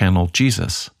by a channeled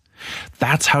Jesus.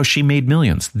 That's how she made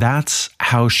millions. That's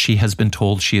how she has been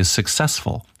told she is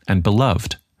successful and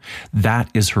beloved. That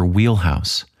is her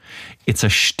wheelhouse. It's a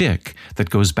shtick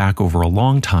that goes back over a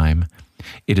long time.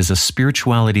 It is a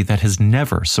spirituality that has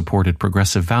never supported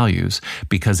progressive values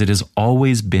because it has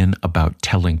always been about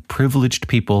telling privileged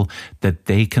people that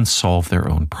they can solve their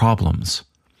own problems.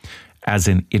 As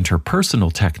an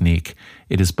interpersonal technique,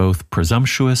 it is both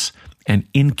presumptuous and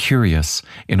incurious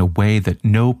in a way that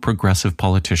no progressive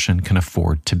politician can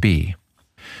afford to be.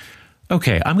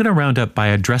 Okay, I'm going to round up by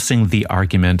addressing the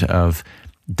argument of,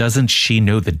 doesn't she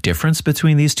know the difference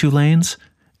between these two lanes?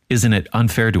 Isn't it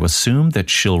unfair to assume that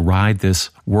she'll ride this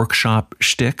workshop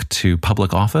shtick to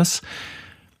public office?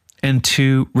 And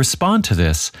to respond to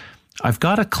this, I've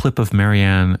got a clip of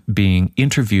Marianne being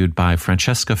interviewed by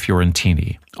Francesca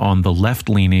Fiorentini on the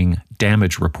left-leaning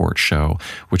Damage Report show,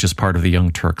 which is part of the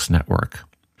Young Turks network.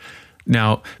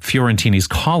 Now, Fiorentini's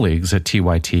colleagues at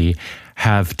TYT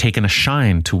have taken a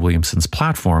shine to Williamson's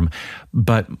platform,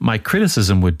 but my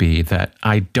criticism would be that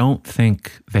I don't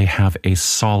think they have a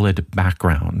solid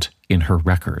background in her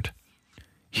record.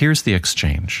 Here's the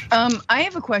exchange. I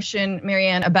have a question,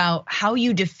 Marianne, about how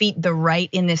you defeat the right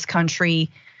in this country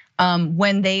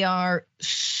when they are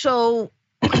so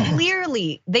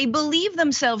clearly, they believe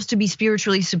themselves to be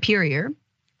spiritually superior.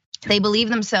 They believe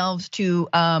themselves to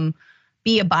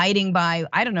be abiding by,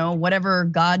 I don't know, whatever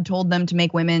God told them to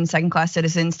make women second-class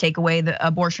citizens, take away the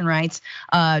abortion rights,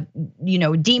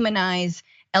 demonize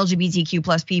LGBTQ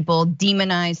plus people,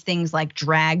 demonize things like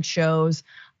drag shows,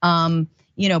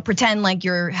 pretend like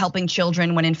you're helping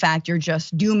children when in fact you're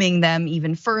just dooming them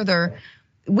even further.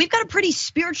 We've got a pretty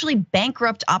spiritually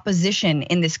bankrupt opposition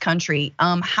in this country.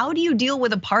 How do you deal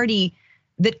with a party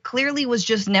that clearly was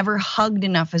just never hugged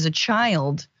enough as a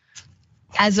child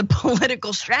as a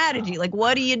political strategy? Like,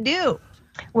 what do you do?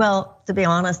 Well, to be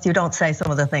honest, you don't say some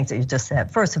of the things that you just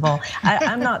said. First of all,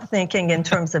 I'm not thinking in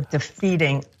terms of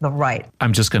defeating the right.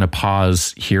 I'm just going to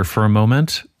pause here for a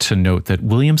moment to note that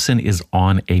Williamson is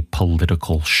on a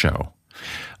political show.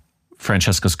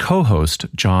 Francesca's co-host,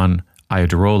 John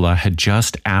Iadarola, had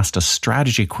just asked a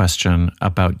strategy question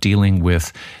about dealing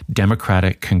with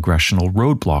Democratic congressional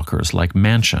roadblockers like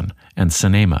Manchin and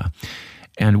Sinema.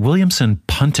 And Williamson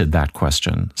punted that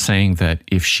question, saying that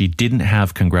if she didn't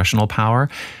have congressional power,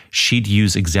 she'd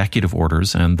use executive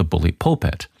orders and the bully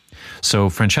pulpit. So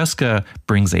Francesca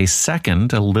brings a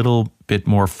second, a little bit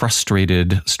more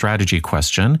frustrated strategy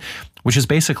question, which is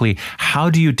basically, how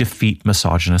do you defeat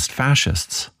misogynist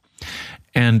fascists?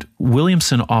 And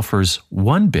Williamson offers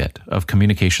one bit of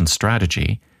communication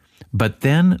strategy, but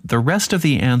then the rest of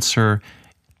the answer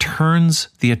turns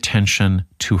the attention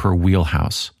to her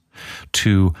wheelhouse.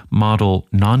 to model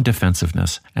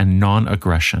non-defensiveness and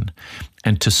non-aggression,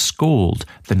 and to scold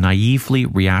the naively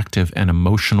reactive and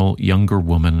emotional younger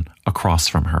woman across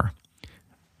from her.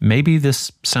 Maybe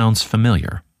this sounds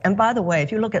familiar. And by the way,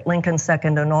 if you look at Lincoln's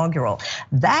second inaugural,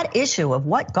 that issue of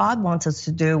what God wants us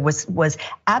to do was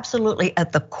absolutely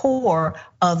at the core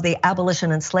of the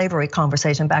abolition and slavery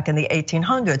conversation back in the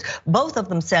 1800s. Both of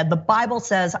them said, the Bible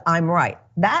says I'm right.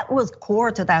 That was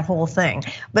core to that whole thing.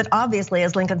 But obviously,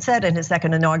 as Lincoln said in his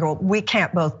second inaugural, we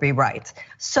can't both be right.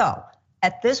 So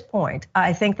at this point,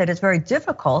 I think that it's very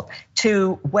difficult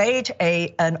to wage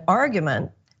an argument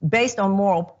based on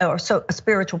moral or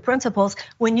spiritual principles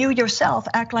when you yourself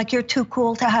act like you're too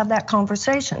cool to have that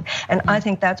conversation. And I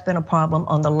think that's been a problem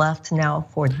on the left now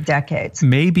for decades.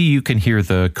 Maybe you can hear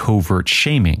the covert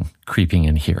shaming creeping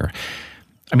in here.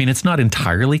 I mean, it's not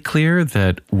entirely clear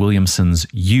that Williamson's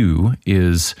you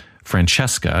is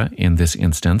Francesca in this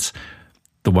instance,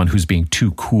 the one who's being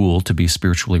too cool to be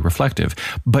spiritually reflective.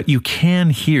 But you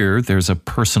can hear there's a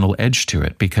personal edge to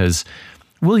it because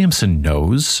Williamson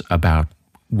knows about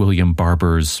William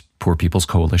Barber's Poor People's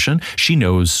Coalition. She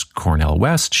knows Cornel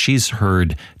West. She's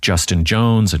heard Justin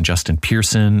Jones and Justin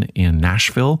Pearson in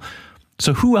Nashville.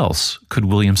 So who else could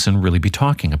Williamson really be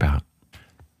talking about?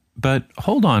 But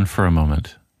hold on for a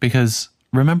moment, because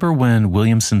remember when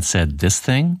Williamson said this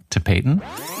thing to Peyton?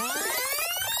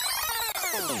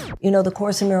 You know, the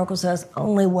Course in Miracles says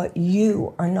only what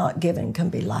you are not giving can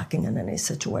be lacking in any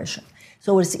situation.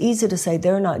 So it's easy to say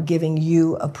they're not giving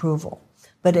you approval.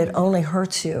 But it only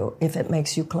hurts you if it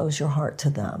makes you close your heart to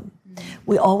them.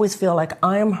 We always feel like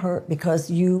I am hurt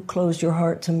because you closed your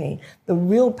heart to me. The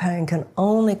real pain can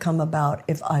only come about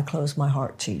if I close my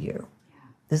heart to you.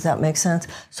 Does that make sense?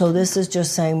 So this is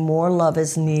just saying more love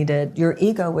is needed. Your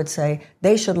ego would say,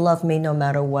 they should love me no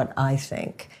matter what I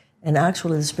think. And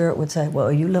actually the Spirit would say, well,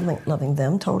 are you loving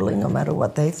them totally no matter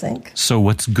what they think? So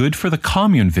what's good for the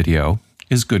commune video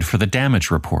is good for the damage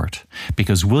report,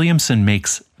 because Williamson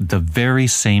makes the very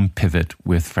same pivot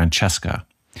with Francesca.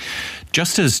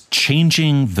 Just as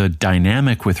changing the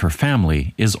dynamic with her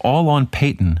family is all on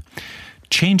Peyton,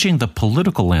 changing the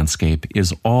political landscape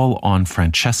is all on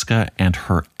Francesca and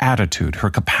her attitude, her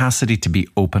capacity to be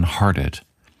open-hearted.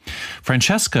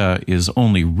 Francesca is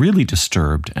only really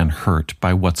disturbed and hurt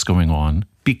by what's going on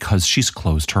because she's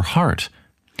closed her heart.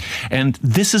 And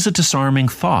this is a disarming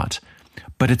thought,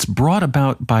 but it's brought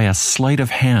about by a sleight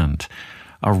of hand,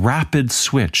 a rapid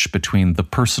switch between the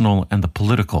personal and the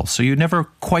political. So you never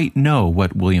quite know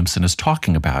what Williamson is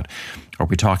talking about. Are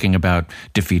we talking about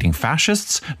defeating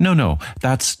fascists? No,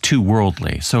 that's too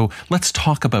worldly. So let's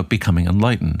talk about becoming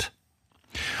enlightened.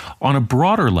 On a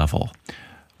broader level,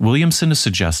 Williamson is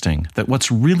suggesting that what's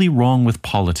really wrong with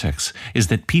politics is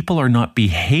that people are not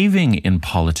behaving in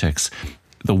politics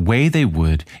the way they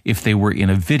would if they were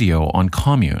in a video on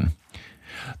Commune.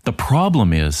 The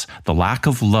problem is the lack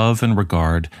of love and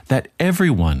regard that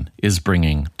everyone is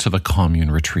bringing to the commune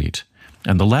retreat.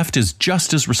 And the left is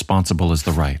just as responsible as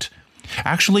the right.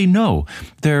 Actually, no,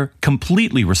 they're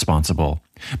completely responsible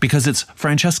because it's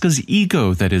Francesca's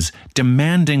ego that is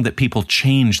demanding that people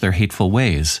change their hateful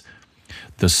ways.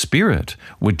 The Spirit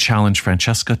would challenge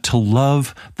Francesca to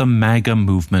love the MAGA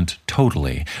movement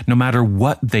totally, no matter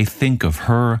what they think of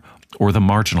her or the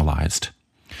marginalized.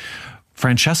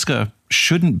 Francesca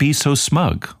shouldn't be so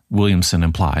smug, Williamson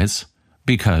implies,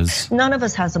 because none of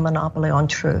us has a monopoly on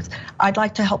truth. I'd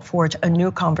like to help forge a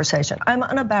new conversation. I'm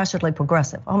unabashedly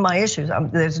progressive on my issues.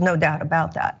 There's no doubt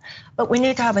about that. But we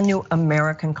need to have a new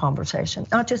American conversation,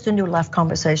 not just a new left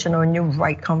conversation or a new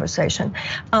right conversation.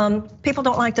 People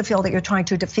don't like to feel that you're trying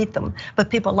to defeat them,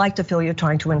 but people like to feel you're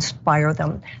trying to inspire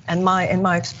them. And in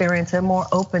my experience, they're more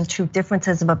open to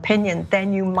differences of opinion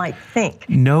than you might think.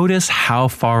 Notice how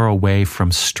far away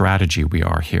from strategy we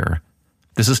are here.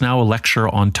 This is now a lecture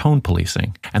on tone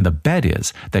policing, and the bet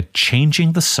is that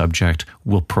changing the subject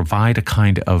will provide a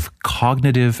kind of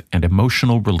cognitive and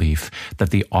emotional relief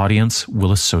that the audience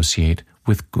will associate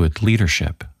with good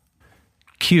leadership.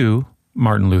 Cue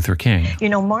Martin Luther King. You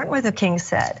know, Martin Luther King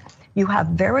said, you have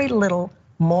very little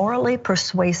morally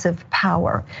persuasive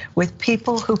power with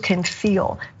people who can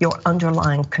feel your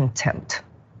underlying contempt.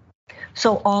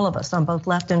 So all of us on both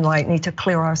left and right need to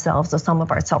clear ourselves of some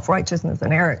of our self-righteousness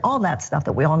and arrogance, all that stuff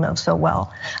that we all know so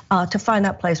well, to find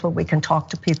that place where we can talk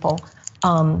to people.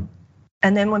 And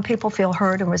then when people feel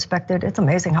heard and respected, it's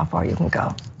amazing how far you can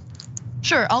go.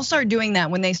 Sure, I'll start doing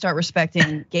that when they start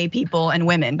respecting gay people and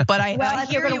women. But I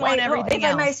hear you on everything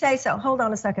else. If I may say so, hold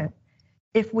on a second.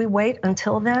 If we wait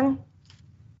until then,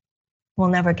 we'll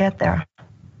never get there.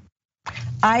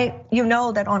 You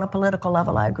know that on a political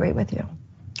level, I agree with you.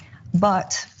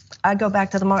 But I go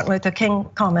back to the Martin Luther King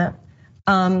comment,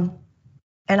 and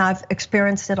I've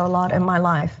experienced it a lot in my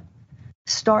life.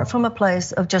 Start from a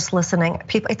place of just listening.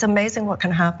 People, it's amazing what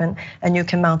can happen, and you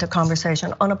can mount a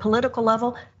conversation. On a political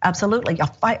level, absolutely. You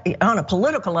fight. On a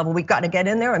political level, we've got to get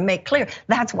in there and make clear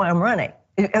that's why I'm running.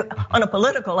 On a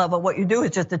political level, what you do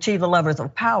is just achieve the levers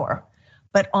of power.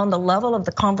 But on the level of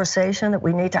the conversation that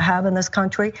we need to have in this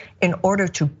country, in order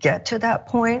to get to that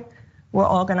point, we're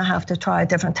all going to have to try a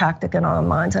different tactic in our own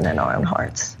minds and in our own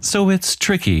hearts. So it's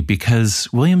tricky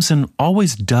because Williamson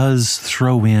always does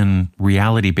throw in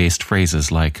reality-based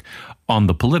phrases like, on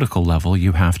the political level,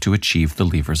 you have to achieve the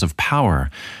levers of power.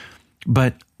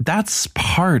 But that's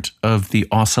part of the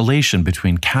oscillation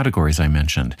between categories I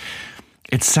mentioned.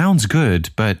 It sounds good,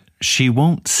 but she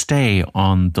won't stay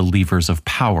on the levers of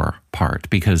power part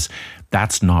because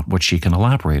that's not what she can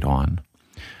elaborate on.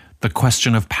 The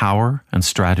question of power and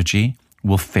strategy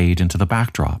will fade into the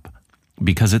backdrop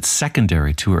because it's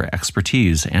secondary to her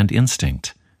expertise and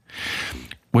instinct.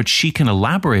 What she can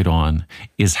elaborate on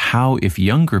is how if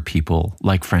younger people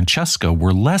like Francesca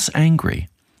were less angry,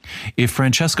 if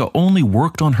Francesca only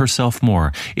worked on herself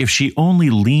more, if she only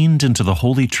leaned into the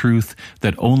holy truth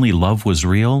that only love was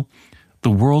real, the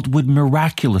world would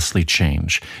miraculously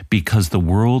change because the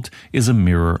world is a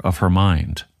mirror of her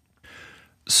mind.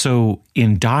 So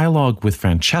in dialogue with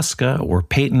Francesca or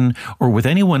Peyton or with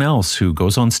anyone else who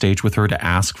goes on stage with her to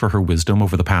ask for her wisdom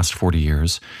over the past 40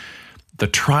 years, the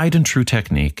tried and true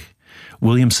technique,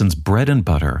 Williamson's bread and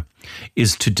butter,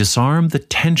 is to disarm the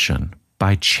tension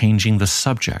by changing the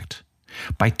subject,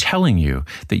 by telling you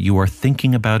that you are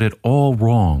thinking about it all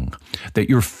wrong, that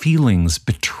your feelings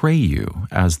betray you,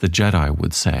 as the Jedi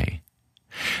would say.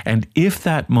 And if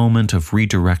that moment of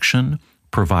redirection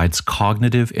provides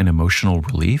cognitive and emotional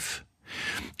relief,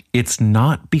 it's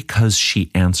not because she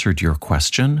answered your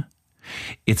question,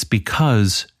 it's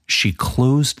because she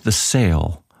closed the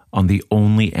sale on the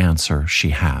only answer she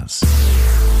has.